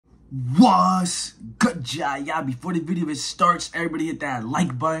What's good, y'all? Before the video even starts, everybody hit that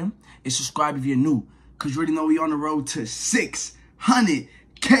like button and subscribe if you're new. Cause you already know we on the road to 600K.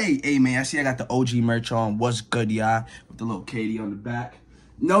 Hey man, I see I got the OG merch on. What's good, y'all? With the little Katie on the back.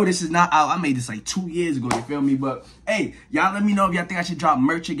 No, this is not out. I made this like 2 years ago, you feel me? But hey, y'all let me know if y'all think I should drop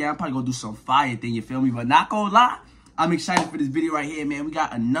merch again. I'm probably gonna do some fire thing, you feel me? But not gonna lie, I'm excited for this video right here, man. We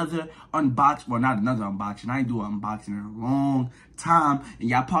got another unboxing. Well, not another unboxing. I ain't do an unboxing in a long time. And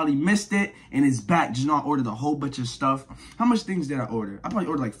y'all probably missed it. And it's back. Just know I ordered a whole bunch of stuff. How much things did I order? I probably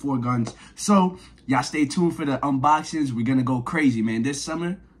ordered like 4 guns. So, y'all stay tuned for the unboxings. We're gonna go crazy, man. This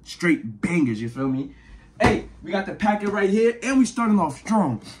summer, straight bangers, you feel me? Hey, we got the packet right here. And we starting off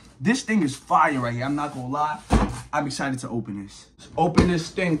strong. This thing is fire right here. I'm not gonna lie. I'm excited to open this. Let's open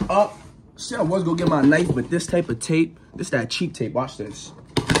this thing up. See, I was gonna get my knife, but this type of tape, this that cheap tape. Watch this.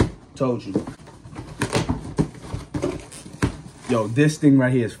 Told you. Yo, this thing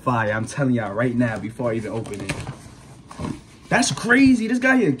right here is fire. I'm telling y'all right now before I even open it. That's crazy. This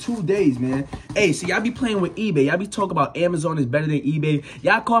guy here in 2 days, man. Hey, see, y'all be playing with eBay. Y'all be talking about Amazon is better than eBay.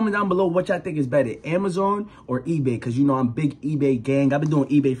 Y'all comment down below what y'all think is better, Amazon or eBay, because you know I'm big eBay gang. I've been doing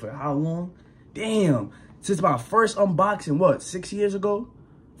eBay for how long? Damn. Since my first unboxing, what, 6 years ago?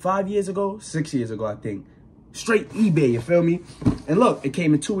 5 years ago? 6 years ago, I think. Straight eBay, you feel me? And look, it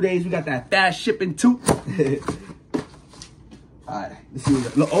came in 2 days. We got that fast shipping too. Alright, let's see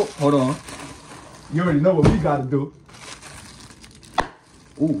what look, oh, hold on. You already know what we gotta do.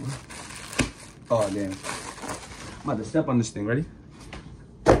 Ooh. Oh damn. I'm about to step on this thing, ready?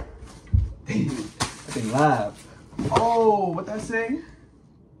 Damn, that thing live. Oh, what that say?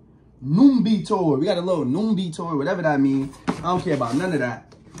 Noombi toy. We got a little Noombi toy, whatever that means. I don't care about none of that.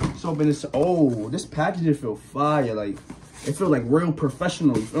 Let's open this. Oh, this packaging feel fire. Like, it feel like real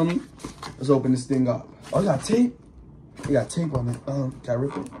professional, you feel me? Let's open this thing up. Oh, you got tape? You got tape on it. Can I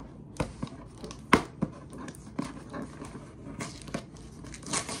rip it?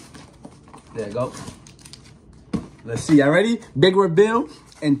 There you go. Let's see, y'all ready? Big reveal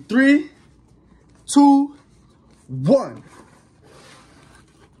in 3, 2, 1.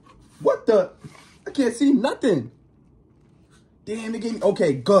 What the? I can't see nothing. Damn, they gave me,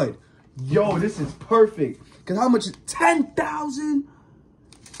 okay, good. Yo, this is perfect. Cause how much is 10,000?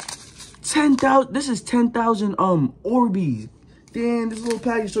 10,000, this is 10,000 Orbeez. Damn, this little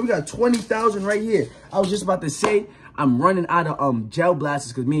package. So we got 20,000 right here. I was just about to say, I'm running out of gel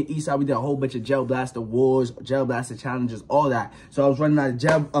blasters because me and Eastside, we did a whole bunch of gel blaster wars, gel blaster challenges, all that. So I was running out of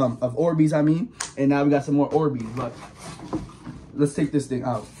gel, of Orbeez, I mean. And now we got some more Orbeez. But let's take this thing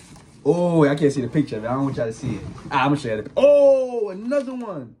out. Oh, I can't see the picture of it. I don't want y'all to see it. I'm gonna show you the. Oh, another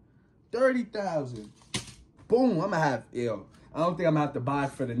one. 30,000. Boom. I'm gonna have, yo. I don't think I'm gonna have to buy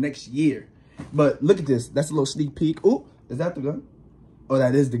it for the next year. But look at this. That's a little sneak peek. Ooh, is that the gun? Oh,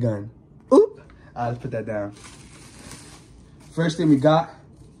 that is the gun. Ooh. All right, let's put that down. First thing we got.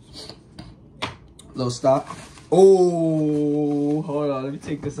 Little stock. Oh, hold on. Let me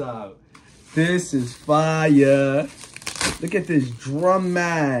take this out. This is fire. Look at this drum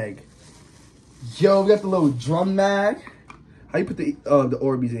mag. Yo, we got the little drum mag. How you put the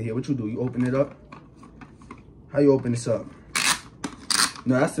Orbeez in here? What you do? You open it up? How you open this up?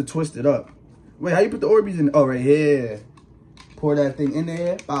 No, that's to twist it up. Wait, how you put the Orbeez in? Oh, right here. Pour that thing in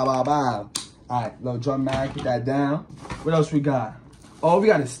there. Bow, bow, bow. All right, little drum mag. Put that down. What else we got? Oh, we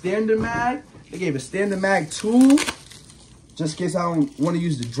got a standard mag. They gave a standard mag too. Just in case I don't want to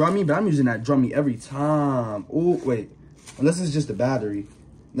use the drummy, but I'm using that drummy every time. Oh, wait. Unless it's just the battery.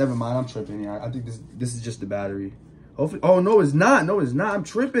 Never mind, I'm tripping. Yeah, I think this is just the battery. Hopefully, oh, no, it's not. No, it's not. I'm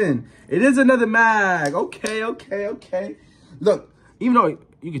tripping. It is another mag. Okay, okay, okay. Look, even though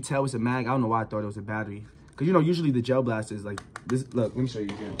you could tell it's a mag, I don't know why I thought it was a battery. Because, you know, usually the gel blast is like this. Look, let me show you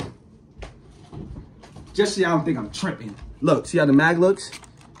again. Just so y'all don't think I'm tripping. Look, see how the mag looks?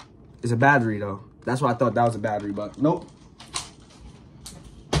 It's a battery, though. That's why I thought that was a battery, but nope.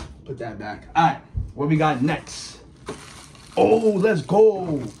 Put that back. All right, what we got next? Oh, let's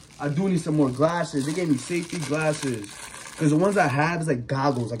go. I do need some more glasses. They gave me safety glasses. Because the ones I have is like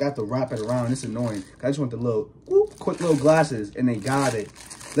goggles. I got to wrap it around. It's annoying. I just want the little, whoop, quick little glasses. And they got it.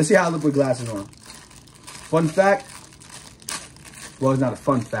 Let's see how I look with glasses on. Fun fact. Well, it's not a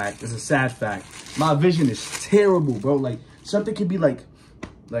fun fact. It's a sad fact. My vision is terrible, bro. Like, something could be like,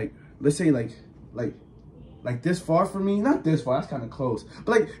 let's say like this far from me. Not this far. That's kind of close.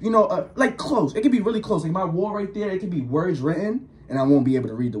 But like, you know, like close. It could be really close. Like my wall right there, it could be words written. And I won't be able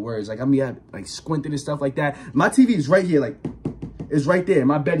to read the words. Like, I'm like squinting and stuff like that. My TV is right here, like, it's right there.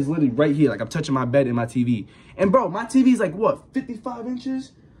 My bed is literally right here. Like, I'm touching my bed and my TV. And, bro, my TV is like, what, 55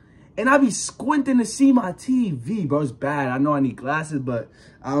 inches? And I be squinting to see my TV, bro. It's bad. I know I need glasses, but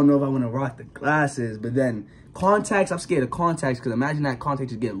I don't know if I want to rock the glasses. But then contacts, I'm scared of contacts because imagine that contact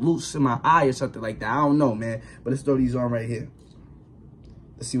just get loose in my eye or something like that. I don't know, man. But let's throw these on right here.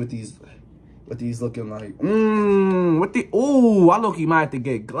 Let's see what these looking like. Oh, I look, you might have to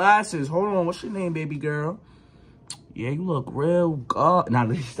get glasses. Hold on, what's your name, baby girl? Yeah, you look real good. Nah, let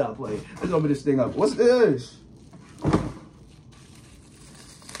me stop playing. Let's open this thing up. What's this?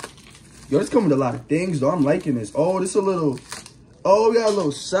 Yo, this coming with a lot of things, though. I'm liking this. Oh, this a little... Oh, we got a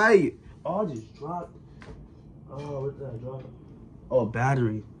little sight. Oh, I just dropped... Oh, what did I drop? Oh,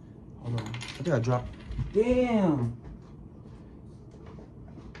 battery. Hold on. I think I dropped... Damn.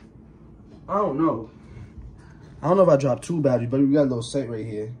 I don't know. I don't know if I dropped 2 batteries, but we got a little sight right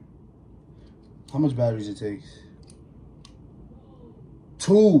here. How much batteries it takes?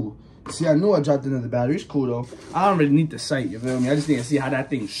 2. See, I knew I dropped another battery. It's cool, though. I don't really need the sight, you feel me? I just need to see how that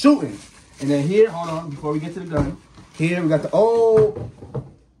thing's shooting. And then here, hold on, before we get to the gun. Here, we got the... Oh!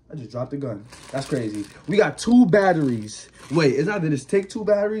 I just dropped the gun. That's crazy. We got 2 batteries. Wait, it's either this take 2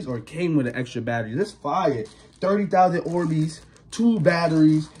 batteries or it came with an extra battery. This fire. 30,000 Orbeez, 2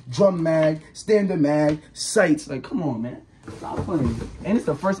 batteries, drum mag, standard mag, sights. Like, come on, man. Stop playing. And it's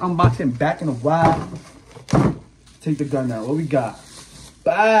the first unboxing back in a while. Take the gun out. What we got?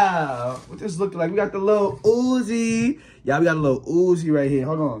 Wow. What this look like? We got the little Uzi. Yeah, we got a little Uzi right here.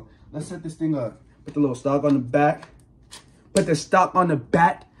 Hold on. Let's set this thing up. Put the little stock on the back. Put the stock on the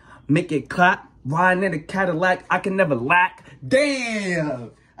back. Make it clap. Riding in a Cadillac. I can never lack. Damn.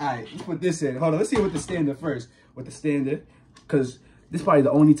 All right, let's put this in. Hold on. Let's see what the standard first. With the standard. Because this is probably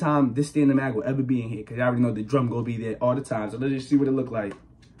the only time this standard mag will ever be in here. Because I already know the drum will be there all the time. So let's just see what it look like.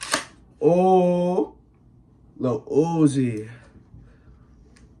 Oh. Little Uzi.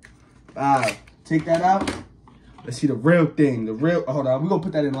 Wow. Take that out. Let's see the real thing. The real... Hold on. We're going to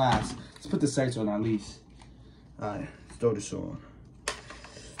put that in last. Let's put the sights on at least. All right. Let's throw this on.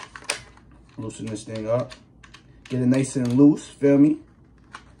 Loosen this thing up. Get it nice and loose. Feel me?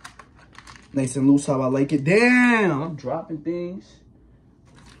 Nice and loose how I like it. Damn. I'm dropping things.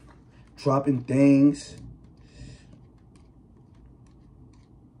 Dropping things.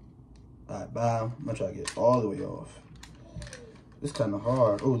 All right. Bye. I'm going to try to get it all the way off. It's kind of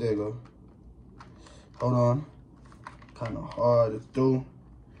hard. Oh, there you go. Hold on. Kind of hard to do.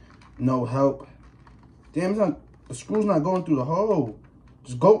 No help. Damn, it's not, the screw's not going through the hole.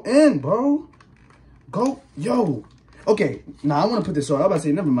 Just go in, bro. Go. Yo. Okay. Now, I want to put this on. I was about to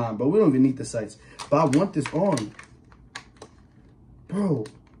say, never mind, but we don't even need the sights. But I want this on. Bro.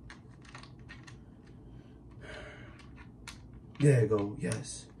 There you go.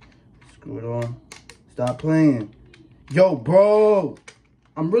 Yes. Screw it on. Stop playing. Yo, bro.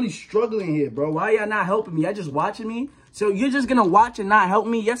 I'm really struggling here, bro. Why y'all not helping me? Y'all just watching me? So you're just going to watch and not help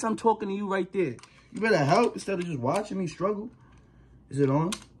me? Yes, I'm talking to you right there. You better help instead of just watching me struggle. Is it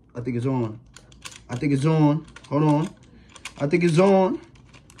on? I think it's on. I think it's on. Hold on. I think it's on.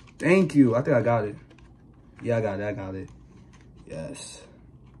 Thank you. I think I got it. Yeah, I got it. I got it. Yes.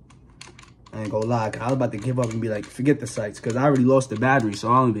 I ain't gonna lie. I was about to give up and be like, forget the sights. Because I already lost the battery,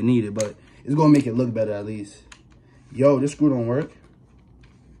 so I don't even need it. But it's going to make it look better at least. Yo, this screw don't work.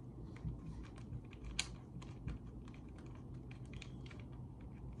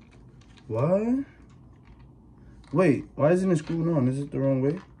 What? Wait, why isn't it screwed on? Is it the wrong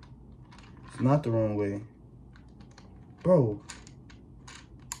way? It's not the wrong way. Bro.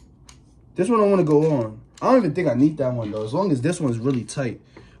 This one I want to go on. I don't even think I need that one, though. As long as this one's really tight.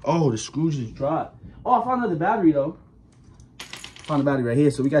 Oh, the screws just dropped. Oh, I found another battery, though. Found a battery right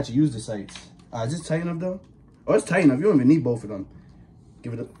here, so we got to use the sights. Is this tight enough, though? Oh, it's tight enough. You don't even need both of them.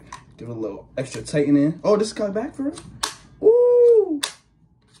 Give it a little extra tightening. Oh, this is coming back for it? Ooh.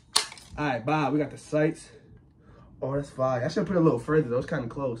 All right, bye. We got the sights. Oh, that's fire. I should have put it a little further, though. It's kind of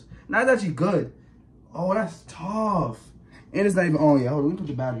close. Now it's actually good. Oh, that's tough. And it's not even on yet. Hold on, let me put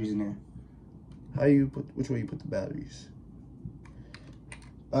the batteries in there. How you put, which way you put the batteries?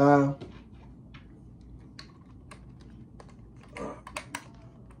 Bow,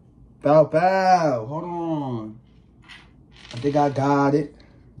 bow. Hold on. I think I got it.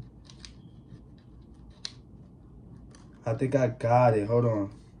 I think I got it. Hold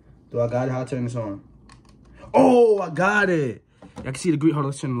on. Do I got it? How I turn this on? Oh, I got it. I can see the green. Hold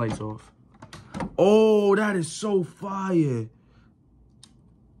on, let's turn the lights off. Oh, that is so fire.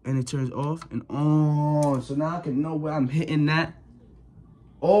 And it turns off and on. So now I can know where I'm hitting that.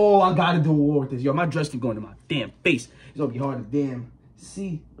 Oh, I gotta do a war with this. Yo, my dress keep going to my damn face. It's gonna be hard to damn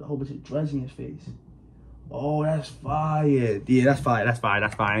see a whole bunch of dreads in your face. Oh, that's fire. Yeah, that's fire. That's fire.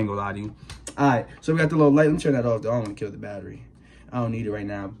 That's fire. I ain't gonna lie to you. All right, so we got the little light. Let me turn that off, though. I don't want to kill the battery. I don't need it right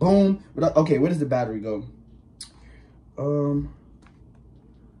now. Boom. Okay, where does the battery go? And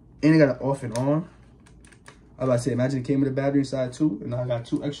it got an off and on. I was about to say, imagine it came with a battery inside too, and now I got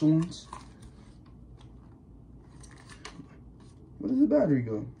 2 extra ones. Where does the battery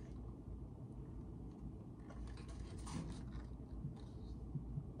go?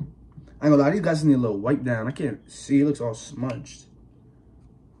 I ain't gonna lie, these guys need a little wipe down. I can't see, it looks all smudged.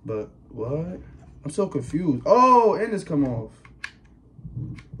 But what? I'm so confused. Oh, and it's come off.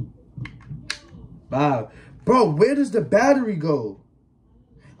 Wow. Bro, where does the battery go?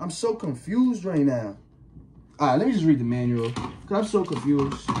 I'm so confused right now. All right, let me just read the manual. Cause I'm so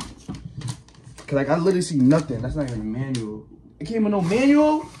confused. Cause like I literally see nothing. That's not even a manual. It came with no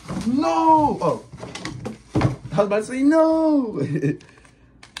manual? No. Oh. I was about to say no.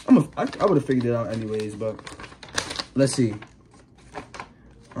 I would have figured it out anyways, but let's see.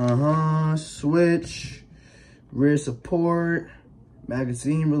 Switch, rear support,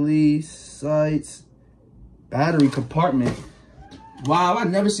 magazine release, sights, battery compartment. Wow, I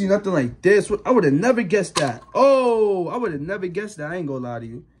never seen nothing like this. I would have never guessed that. Oh, I would have never guessed that. I ain't gonna lie to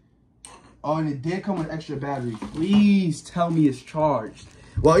you. Oh, and it did come with extra battery. Please tell me it's charged.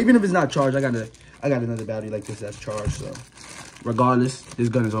 Well, even if it's not charged, I got another battery like this that's charged. So, regardless, this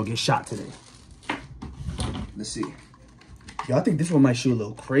gun is gonna get shot today. Let's see. Yo, I think this one might shoot a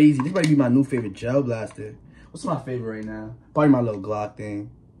little crazy. This might be my new favorite gel blaster. What's my favorite right now? Probably my little Glock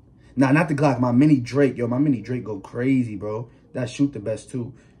thing. Nah, not the Glock. My mini Drake. Yo, my mini Drake go crazy, bro. That shoot the best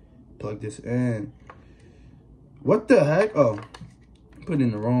too. Plug this in. What the heck? Oh, put it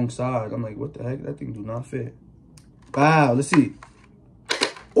in the wrong side. I'm like, what the heck? That thing do not fit. Wow, let's see.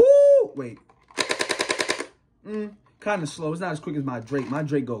 Ooh, wait. Kind of slow. It's not as quick as my Drake. My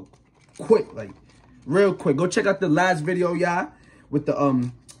Drake go quick, like real quick. Go check out the last video, y'all, with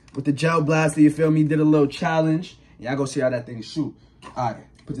the gel blaster. You feel me? Did a little challenge. Y'all go see how that thing shoot. All right,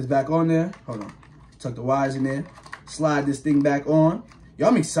 put this back on there. Hold on. Tuck the wires in there. Slide this thing back on. Yo,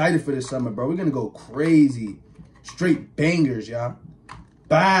 I'm excited for this summer, bro. We're gonna go crazy. Straight bangers, y'all.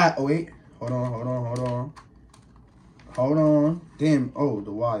 Bye. Oh, wait. Hold on. Hold on. Damn. Oh,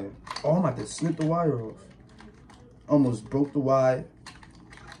 the wire. Oh, I'm about to snip the wire off. Almost broke the wire.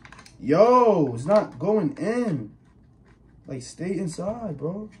 Yo, it's not going in. Like, stay inside,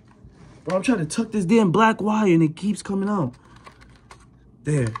 bro. Bro, I'm trying to tuck this damn black wire and it keeps coming out.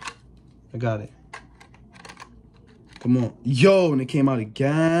 There. I got it. Come on. Yo, and it came out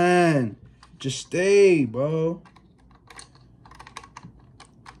again. Just stay, bro.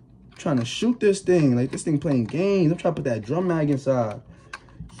 I'm trying to shoot this thing. Like, this thing playing games. I'm trying to put that drum mag inside.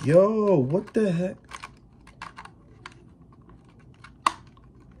 Yo, what the heck?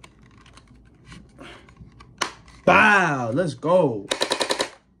 Bow. Let's go.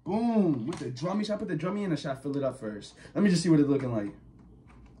 Boom. With the drummy. Should I put the drummy in or should I fill it up first? Let me just see what it's looking like.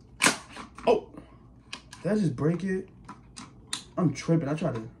 Oh. Did I just break it? I'm tripping.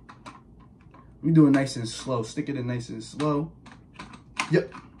 Let me do it nice and slow. Stick it in nice and slow.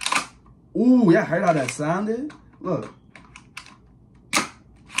 Yep. Ooh, yeah, heard how that sounded? Look.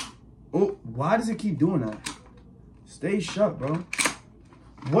 Oh, why does it keep doing that? Stay shut, bro.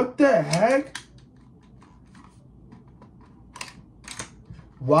 What the heck?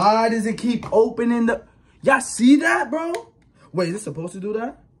 Why does it keep opening the... Y'all see that, bro? Wait, is it supposed to do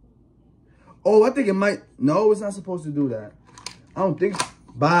that? Oh, I think it might... No, it's not supposed to do that. I don't think...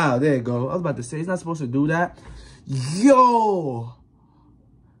 Wow, there you go. I was about to say, it's not supposed to do that. Yo!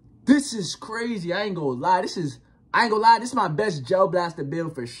 This is crazy. I ain't gonna lie. This is my best gel blaster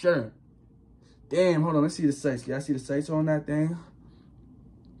build for sure. Damn, hold on. Let's see the sights. Can I see the sights on that thing?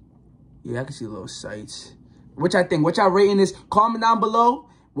 Yeah, I can see the little sights. What y'all rating this? Comment down below.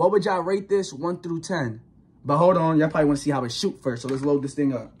 What would y'all rate this 1 through 10? But hold on. Y'all probably want to see how it shoot first. So let's load this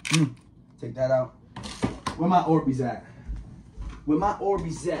thing up. Take that out. Where my Orbeez at?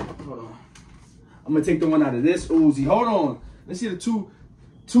 Hold on. I'm going to take the one out of this Uzi. Hold on. Let's see the two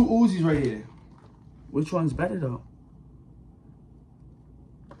Uzis right here. Which one's better, though?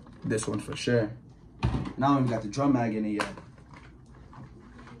 This one for sure. Now I even got the drum mag in it yet.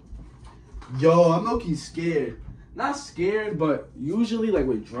 Yo, I'm low-key scared. Not scared, but usually, like,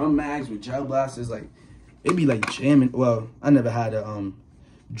 with drum mags, with gel blasters, like, it be, like, jamming. Well, I never had a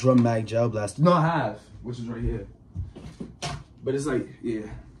drum mag gel blaster. No, I have, which is right here. But it's like, yeah,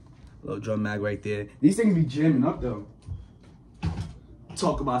 little drum mag right there. These things be jamming up, though.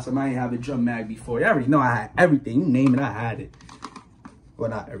 Talk about something I ain't have a drum mag before. You already know I had everything. You name it, I had it. Well,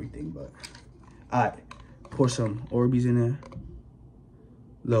 not everything, but. All right, pour some Orbeez in there.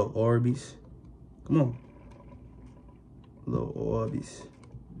 Little Orbeez. Come on. Little Orbeez.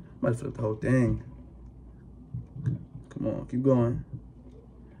 Might flip the whole thing. Come Come on, keep going.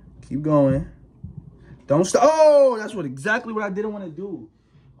 Keep going. Don't stop. Oh, that's exactly what I didn't want to do.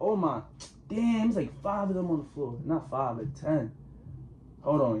 Oh my, damn, it's like 5 of them on the floor. Not 5, like 10.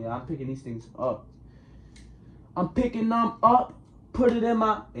 Hold on, yeah, I'm picking these things up. I'm picking them up, put it in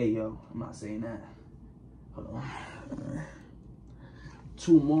my, hey yo, I'm not saying that. Hold on.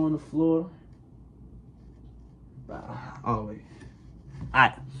 2 more on the floor. Oh, wait. All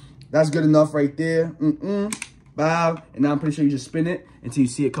right, that's good enough right there. Bow, and now I'm pretty sure you just spin it until you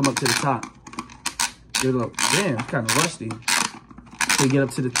see it come up to the top. Give it up. Damn, it's kind of rusty. So you get up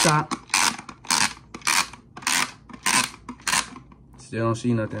to the top. Still don't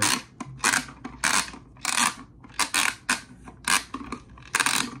see nothing.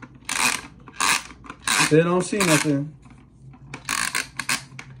 Still don't see nothing.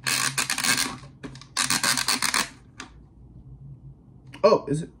 Oh,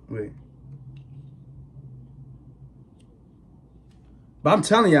 is it? Wait. But I'm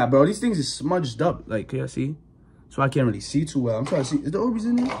telling y'all, bro, these things is smudged up. Like, can y'all see? So I can't really see too well. I'm trying to see. Is the Orbeez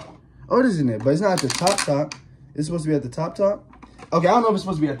in there? Oh, it is in there, but it's not at the top. It's supposed to be at the top. Okay, I don't know if it's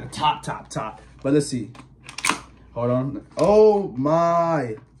supposed to be at the top. But let's see. Hold on. Oh,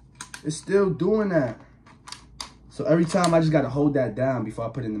 my. It's still doing that. So every time I just got to hold that down before I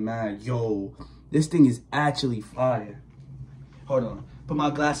put it in the mag. Yo, this thing is actually fire. Hold on. Put my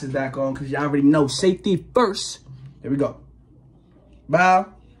glasses back on because y'all already know safety first. Here we go.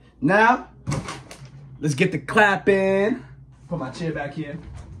 Bow. Now, let's get the clap in. Put my chair back here.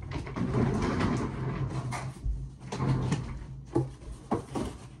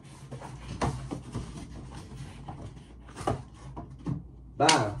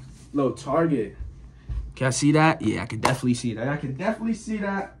 Bow. Little target. Can I see that? Yeah, I can definitely see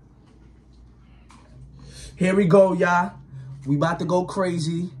that. Here we go, y'all. We about to go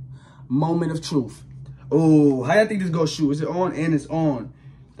crazy. Moment of truth. Oh, how y'all think this goes shoot? Is it on? And it's on.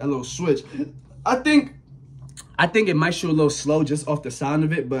 That little switch. I think it might shoot a little slow just off the sound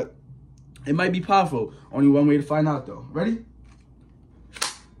of it, but it might be powerful. Only one way to find out though. Ready?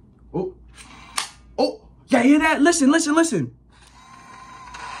 Oh. Oh, y'all hear that? Listen.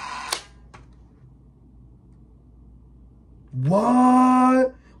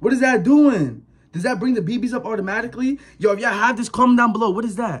 What? What is that doing? Does that bring the BBs up automatically? Yo, if y'all have this, comment down below. What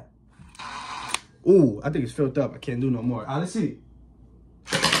is that? Ooh, I think it's filled up. I can't do no more. All right, let's see.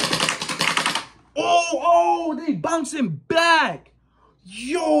 Oh, they bouncing back.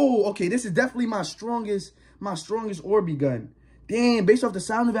 Yo, okay, this is definitely my strongest Orbeez gun. Damn, based off the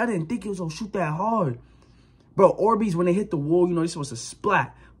sound of it, I didn't think it was gonna shoot that hard. Bro, Orbeez, when they hit the wall, you know, this was a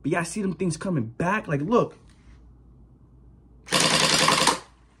splat. But y'all see them things coming back? Like, look.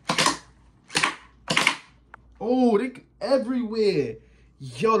 Oh, they everywhere.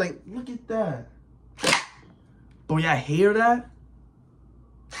 Yo, like, look at that. Bro, y'all hear that?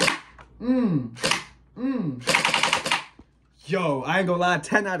 Yo, I ain't gonna lie,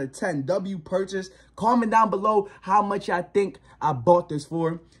 10 out of 10. W purchase. Comment down below how much y'all think I bought this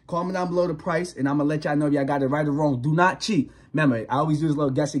for. Comment down below the price, and I'm gonna let y'all know if y'all got it right or wrong. Do not cheat. Remember, I always do this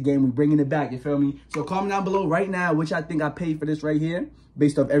little guessing game. We bringing it back, you feel me? So comment down below right now which I think I paid for this right here.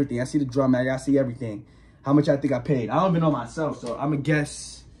 Based off everything. I see the drum mag, I see everything. How much I think I paid. I don't even know myself, so I'm gonna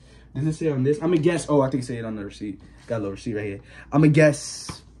guess. Does it say on this? I'm gonna guess. Oh, I think it said it on the receipt. Got a little receipt right here. I'm gonna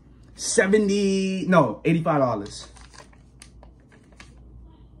guess $85.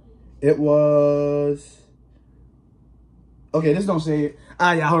 It was. Okay, this don't say it.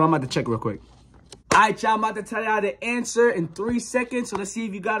 Yeah, hold on. I'm about to check real quick. All right, y'all. I'm about to tell y'all the answer in 3 seconds. So let's see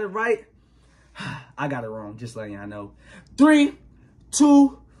if you got it right. I got it wrong. Just letting y'all know. 3,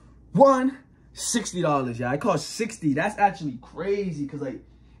 2, 1. $60, y'all. It cost $60. That's actually crazy because, like,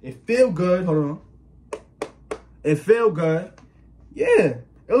 it feel good. Hold on. It feel good. Yeah.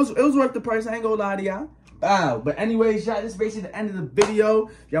 It was worth the price. I ain't gonna lie to y'all. Wow. But anyways, y'all, this is basically the end of the video.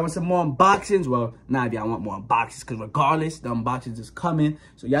 If y'all want some more unboxings, well, nah, if y'all want more unboxings, because regardless, the unboxings is coming.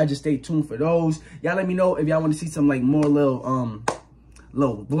 So y'all just stay tuned for those. Y'all let me know if y'all want to see some, like, more little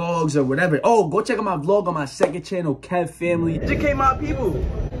vlogs or whatever. Oh, go check out my vlog on my second channel, Kev Family. Educate my people.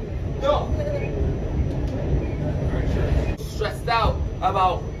 Yo. Stressed out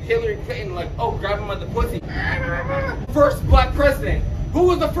about Hillary Clinton, like, oh, grab him at the pussy. First black president. Who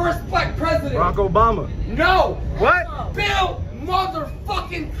was the first black president? Barack Obama. No. What? Bill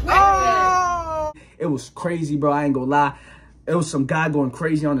motherfucking Clinton. Oh! It was crazy, bro. I ain't gonna lie. It was some guy going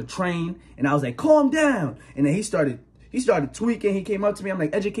crazy on the train, and I was like, calm down. And then he started tweaking. He came up to me. I'm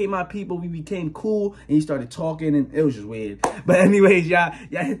like, educate my people. We became cool. And he started talking, and it was just weird. But anyways, y'all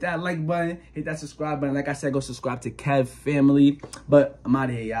hit that like button. Hit that subscribe button. Like I said, go subscribe to Kev Family. But I'm out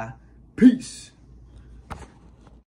of here, y'all. Peace.